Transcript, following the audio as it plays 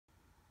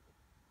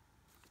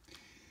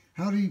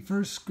Howdy,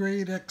 first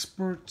grade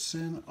experts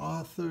and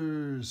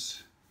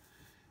authors.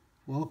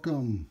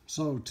 Welcome.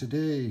 So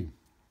today,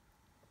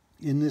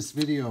 in this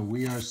video,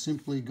 we are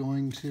simply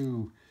going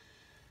to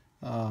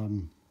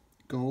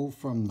go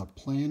from the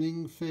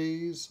planning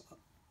phase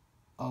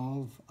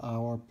of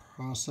our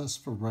process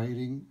for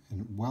writing a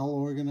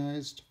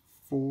well-organized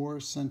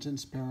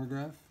 4-sentence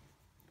paragraph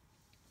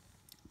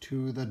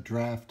to the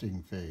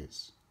drafting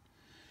phase.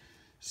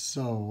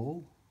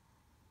 So,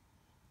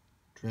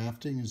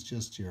 drafting is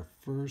just your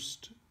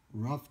first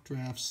rough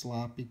draft,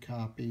 sloppy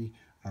copy.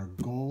 Our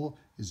goal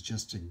is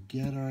just to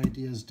get our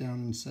ideas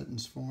down in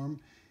sentence form.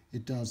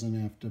 It doesn't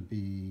have to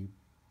be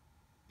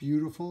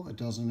beautiful. It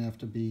doesn't have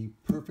to be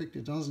perfect.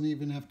 It doesn't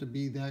even have to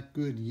be that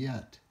good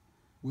yet.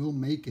 We'll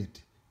make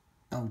it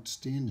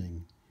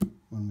outstanding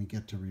when we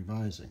get to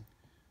revising.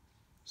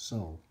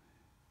 So,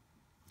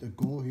 the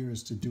goal here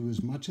is to do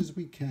as much as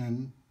we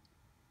can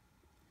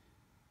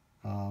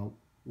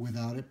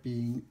without it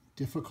being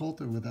difficult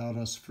or without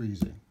us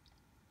freezing.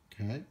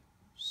 Okay,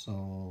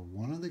 so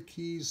one of the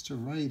keys to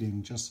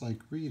writing, just like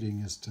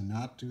reading, is to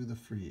not do the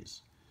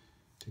freeze,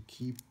 to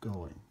keep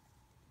going.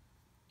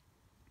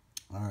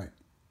 All right,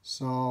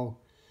 so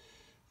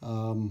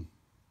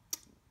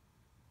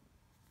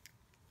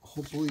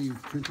hopefully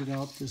you've printed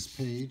out this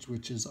page,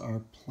 which is our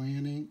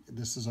planning.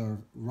 This is our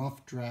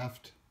rough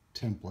draft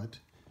template,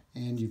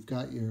 and you've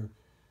got your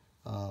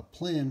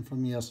plan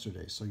from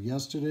yesterday. So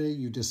yesterday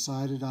you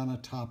decided on a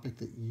topic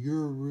that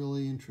you're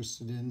really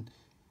interested in,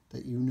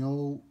 that you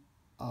know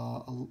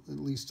at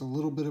least a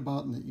little bit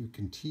about, and that you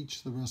can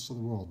teach the rest of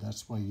the world.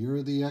 That's why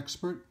you're the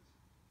expert,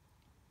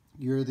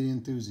 you're the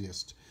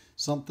enthusiast.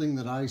 Something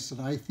that I said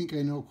I think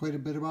I know quite a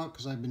bit about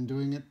because I've been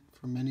doing it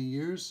for many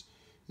years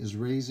is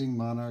raising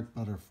monarch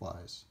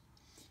butterflies.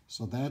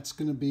 So that's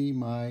going to be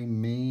my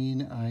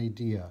main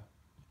idea,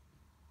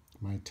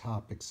 my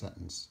topic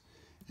sentence.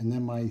 And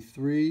then my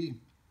 3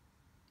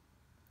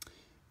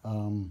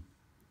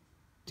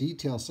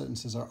 detail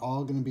sentences are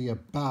all going to be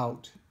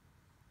about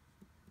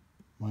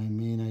my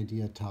main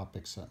idea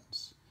topic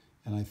sentence.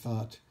 And I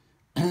thought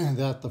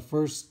that the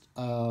first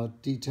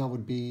detail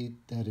would be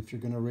that if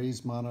you're going to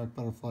raise monarch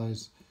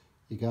butterflies,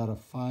 you got to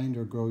find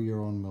or grow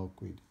your own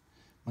milkweed.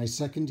 My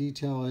second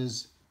detail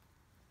is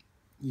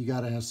you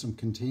got to have some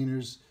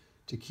containers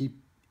to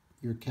keep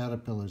your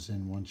caterpillars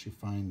in once you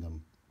find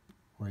them,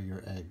 or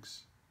your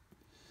eggs.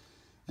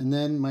 And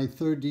then my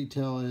third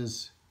detail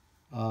is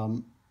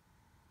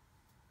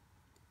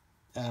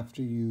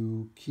after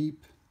you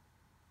keep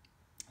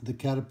the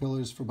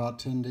caterpillars for about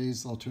 10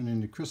 days, they'll turn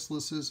into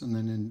chrysalises, and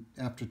then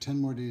after 10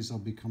 more days, they'll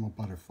become a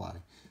butterfly.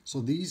 So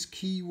these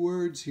key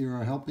words here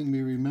are helping me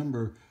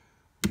remember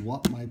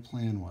what my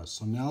plan was.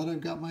 So now that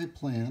I've got my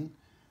plan,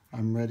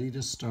 I'm ready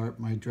to start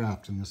my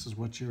draft, and this is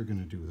what you're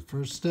going to do. The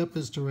first step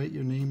is to write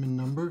your name and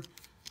number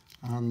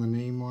on the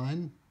name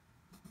line.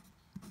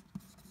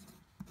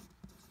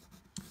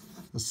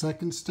 The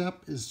second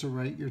step is to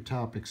write your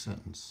topic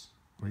sentence,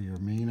 or your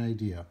main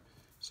idea.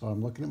 So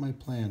I'm looking at my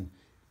plan,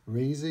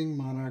 raising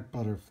monarch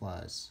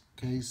butterflies.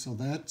 Okay, so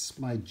that's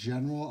my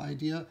general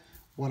idea.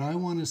 What I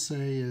want to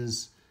say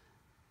is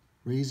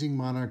raising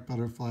monarch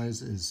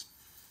butterflies is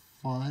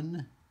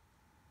fun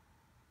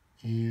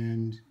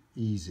and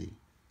easy.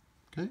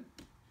 Okay,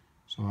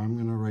 so I'm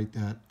going to write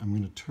that. I'm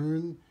going to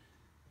turn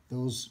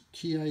those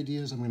key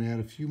ideas, I'm going to add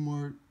a few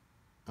more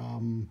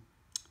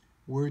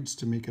words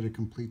to make it a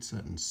complete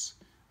sentence.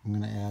 I'm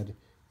going to add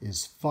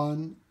is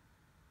fun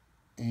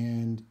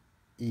and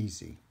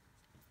easy.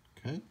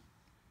 Okay,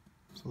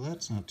 so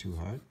that's not too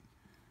hard.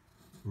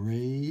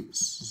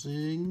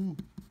 Raising,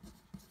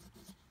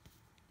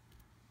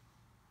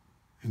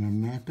 and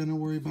I'm not going to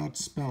worry about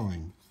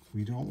spelling.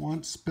 We don't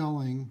want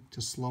spelling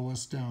to slow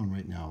us down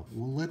right now.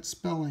 We'll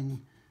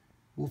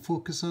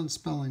focus on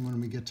spelling when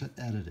we get to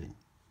editing.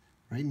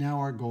 Right now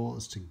our goal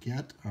is to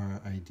get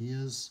our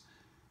ideas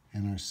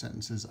and our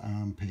sentences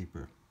on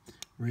paper.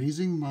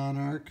 Raising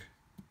monarch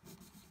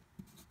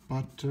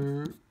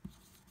butterflies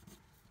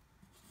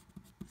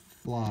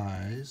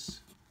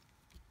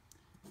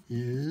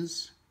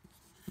is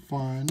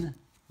fun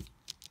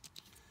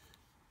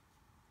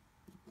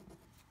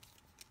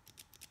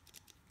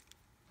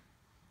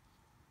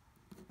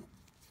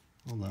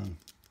Hold on,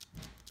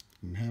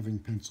 I'm having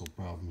pencil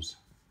problems.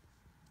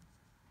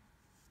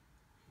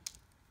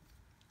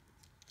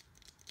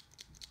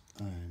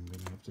 I'm going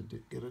to have to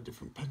get a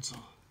different pencil.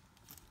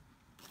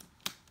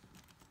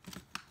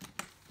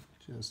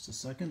 Just a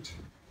second.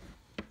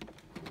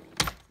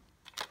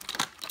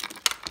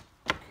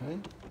 Okay,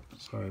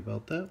 sorry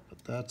about that,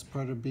 but that's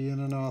part of being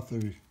an author.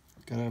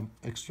 Got to have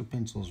extra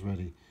pencils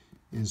ready.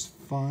 Is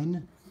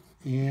fun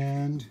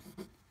and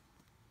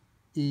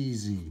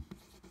easy.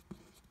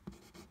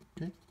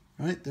 Okay,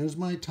 all right, there's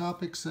my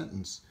topic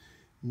sentence.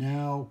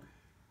 Now,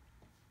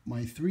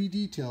 my 3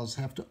 details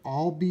have to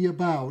all be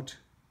about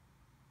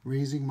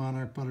raising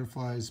monarch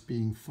butterflies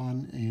being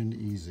fun and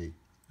easy.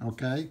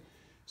 Okay,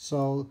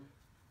 so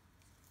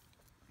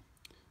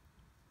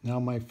now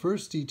my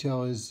first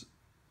detail is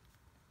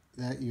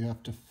that you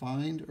have to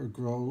find or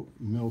grow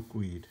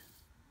milkweed.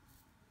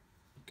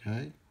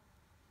 Okay?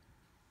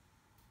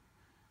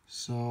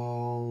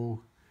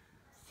 So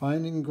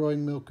finding and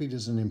growing milkweed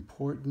is an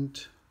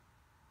important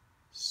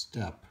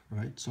step,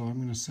 right? So I'm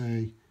going to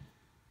say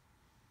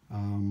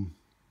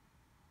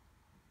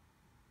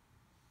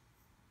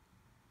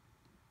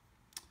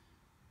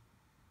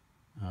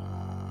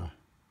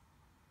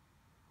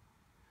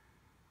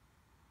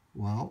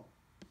well,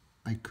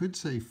 I could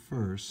say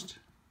first,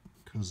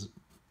 because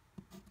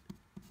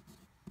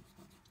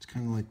it's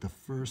kind of like the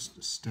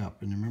first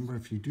step. And remember,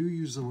 if you do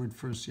use the word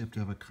first, you have to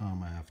have a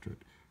comma after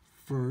it.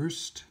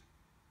 First,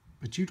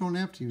 but you don't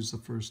have to use the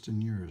first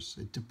in yours.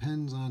 It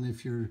depends on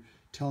if you're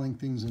telling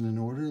things in an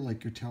order,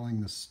 like you're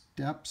telling the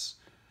steps,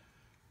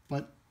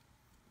 but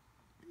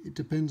it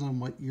depends on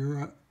what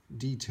your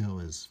detail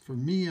is. For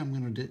me, I'm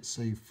going to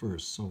say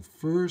first. So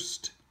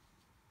first,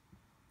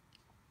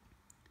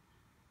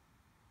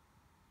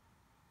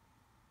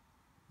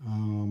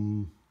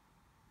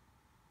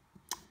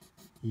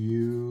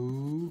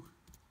 you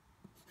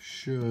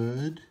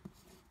should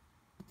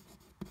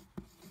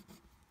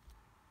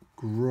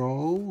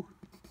grow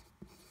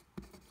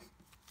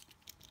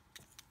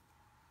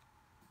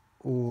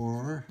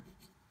or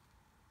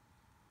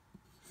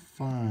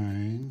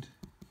find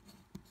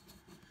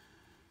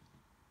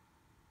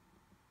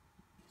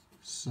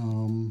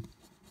some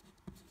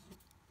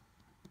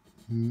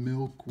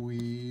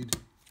milkweed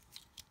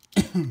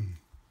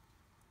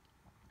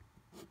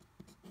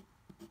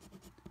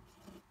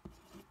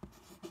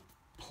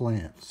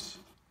plants.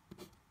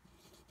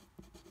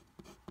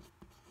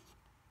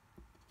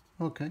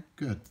 Okay,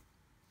 good.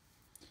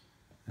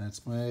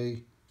 That's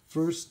my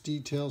first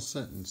detailed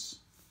sentence.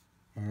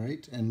 All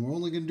right, and we're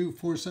only going to do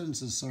 4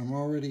 sentences, so I'm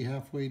already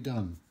halfway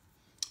done.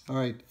 All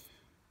right,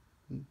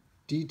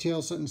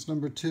 detail sentence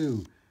number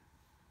 2.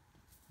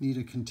 Need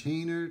a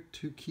container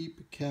to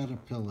keep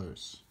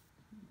caterpillars.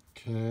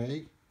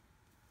 Okay.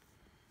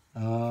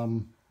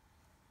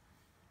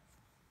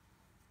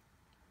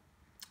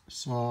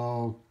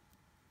 So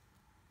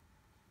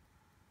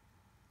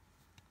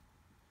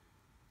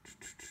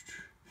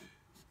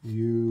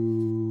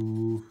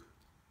you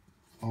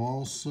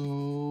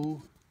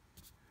also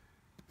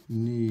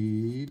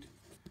need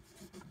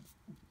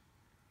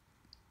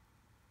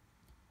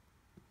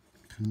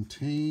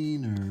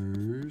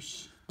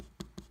containers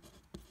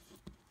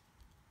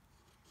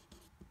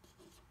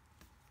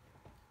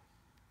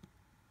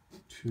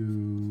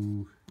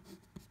to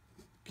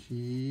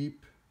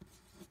keep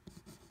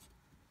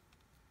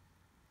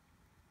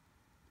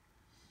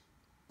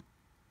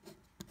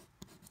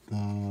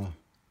the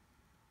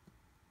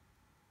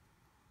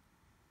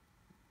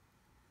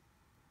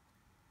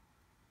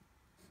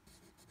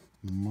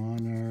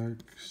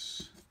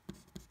monarchs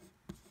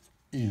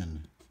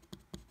in.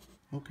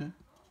 Okay,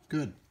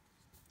 good.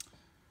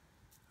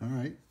 All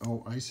right.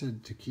 Oh, I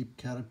said to keep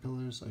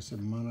caterpillars. I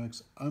said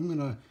monarchs. I'm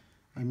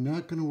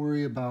not gonna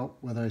worry about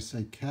whether I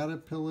say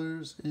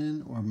caterpillars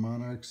in or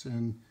monarchs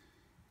in.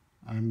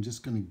 I'm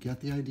just gonna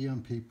get the idea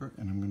on paper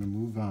and I'm gonna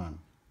move on.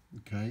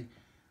 Okay.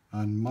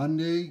 On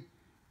Monday,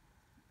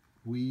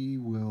 we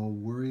will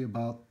worry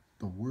about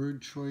the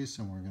word choice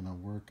and we're gonna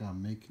work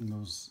on making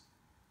those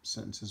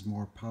sentences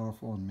more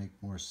powerful and make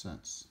more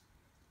sense.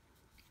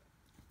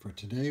 For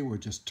today, we're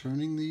just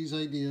turning these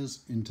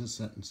ideas into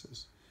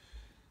sentences.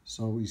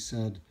 So we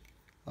said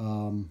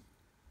it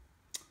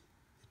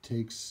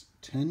takes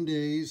 10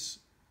 days,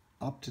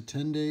 up to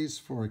 10 days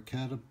for a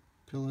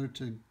caterpillar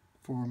to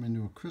form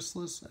into a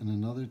chrysalis, and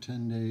another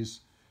 10 days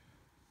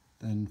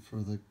then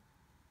for the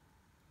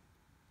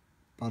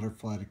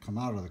butterfly to come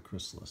out of the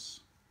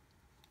chrysalis.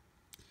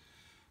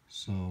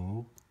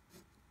 So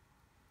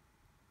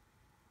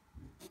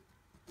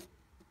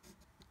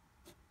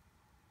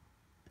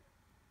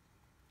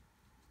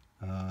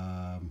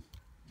I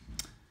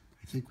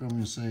think what I'm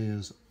going to say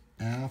is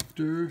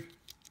after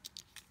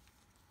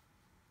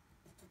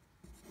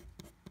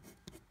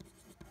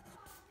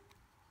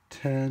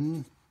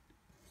 10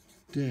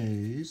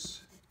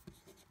 days,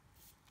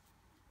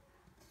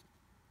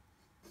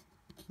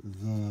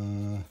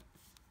 the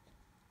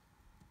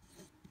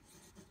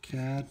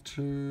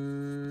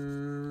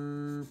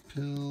caterpillar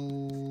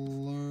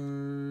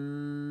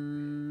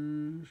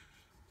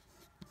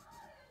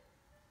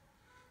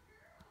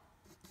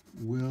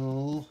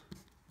will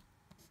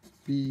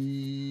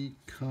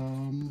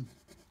become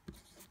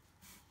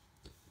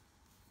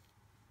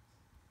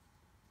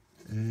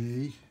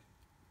a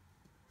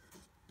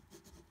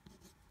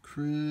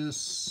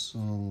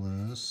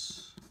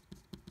chrysalis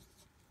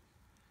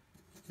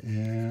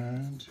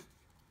and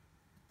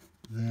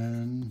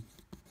then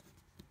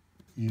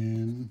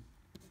in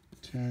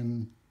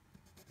 10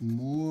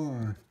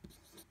 more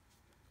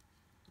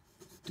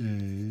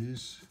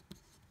days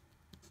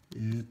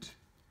it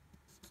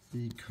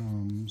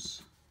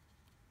becomes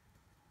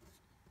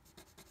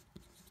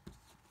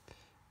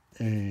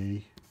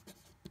a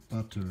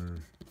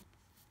butterfly.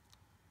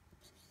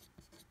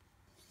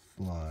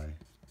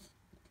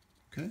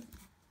 Okay?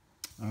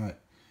 All right.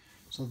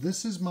 So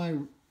this is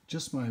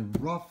just my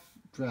rough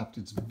draft.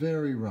 It's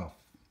very rough.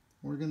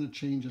 We're going to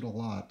change it a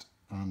lot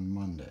on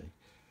Monday.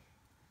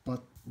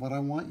 But what I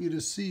want you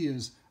to see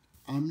is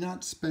I'm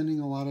not spending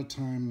a lot of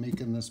time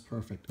making this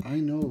perfect. I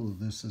know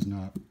this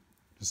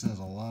has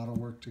a lot of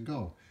work to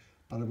go,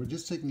 but we're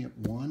just taking it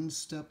one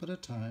step at a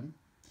time,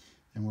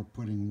 and we're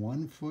putting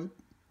one foot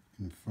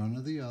in front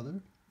of the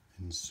other,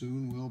 and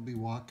soon we'll be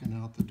walking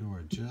out the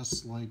door,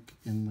 just like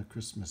in the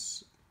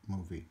Christmas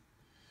movie.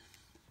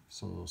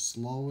 So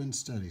slow and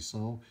steady.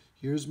 So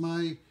here's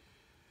my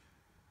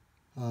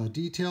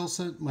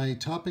my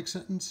topic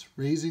sentence.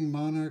 Raising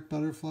monarch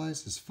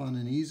butterflies is fun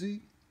and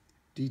easy.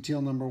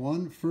 Detail number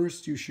 1,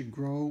 first you should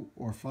grow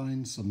or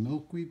find some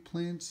milkweed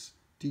plants.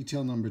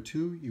 Detail number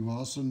 2, you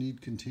also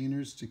need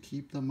containers to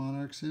keep the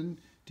monarchs in.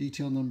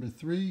 Detail number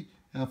 3,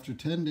 after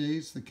 10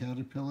 days the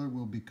caterpillar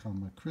will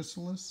become a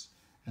chrysalis,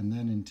 and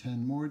then in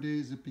 10 more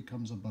days it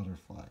becomes a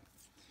butterfly.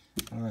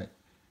 All right,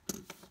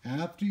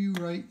 after you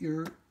write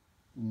your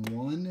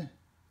one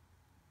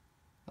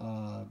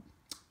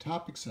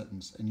topic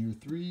sentence and your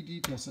 3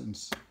 detail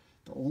sentence,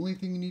 the only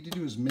thing you need to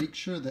do is make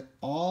sure that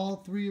all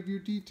 3 of your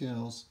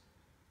details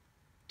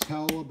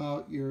tell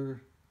about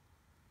your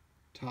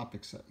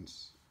topic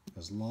sentence.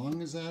 As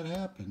long as that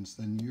happens,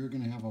 then you're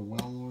going to have a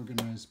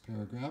well-organized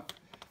paragraph.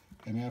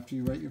 And after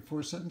you write your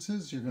 4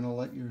 sentences, you're going to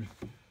let your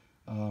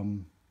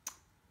hand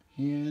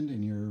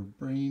and your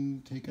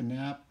brain take a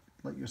nap,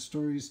 let your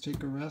stories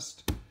take a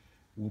rest.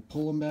 We'll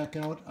pull them back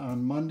out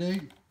on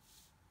Monday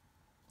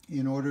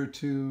in order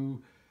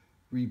to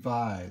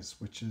revise,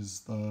 which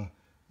is the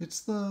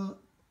next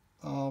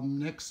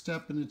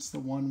step, and it's the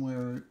one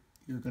where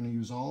you're going to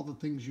use all the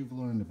things you've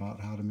learned about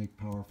how to make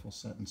powerful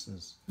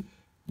sentences.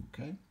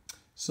 Okay,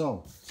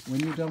 so when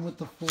you're done with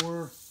the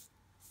 4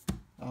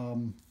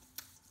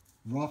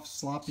 rough,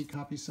 sloppy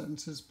copy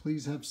sentences,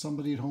 please have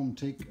somebody at home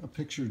take a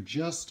picture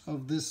just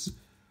of this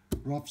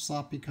rough,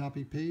 sloppy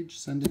copy page.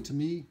 Send it to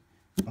me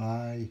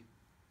by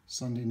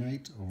Sunday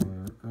night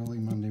or early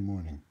Monday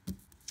morning.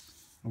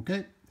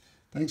 Okay,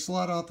 thanks a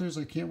lot, authors.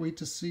 I can't wait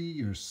to see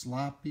your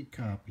sloppy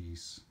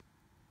copies.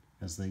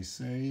 As they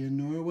say in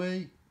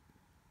Norway,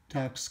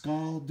 tak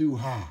skal du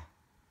ha.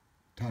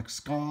 Tak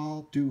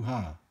skal du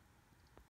ha.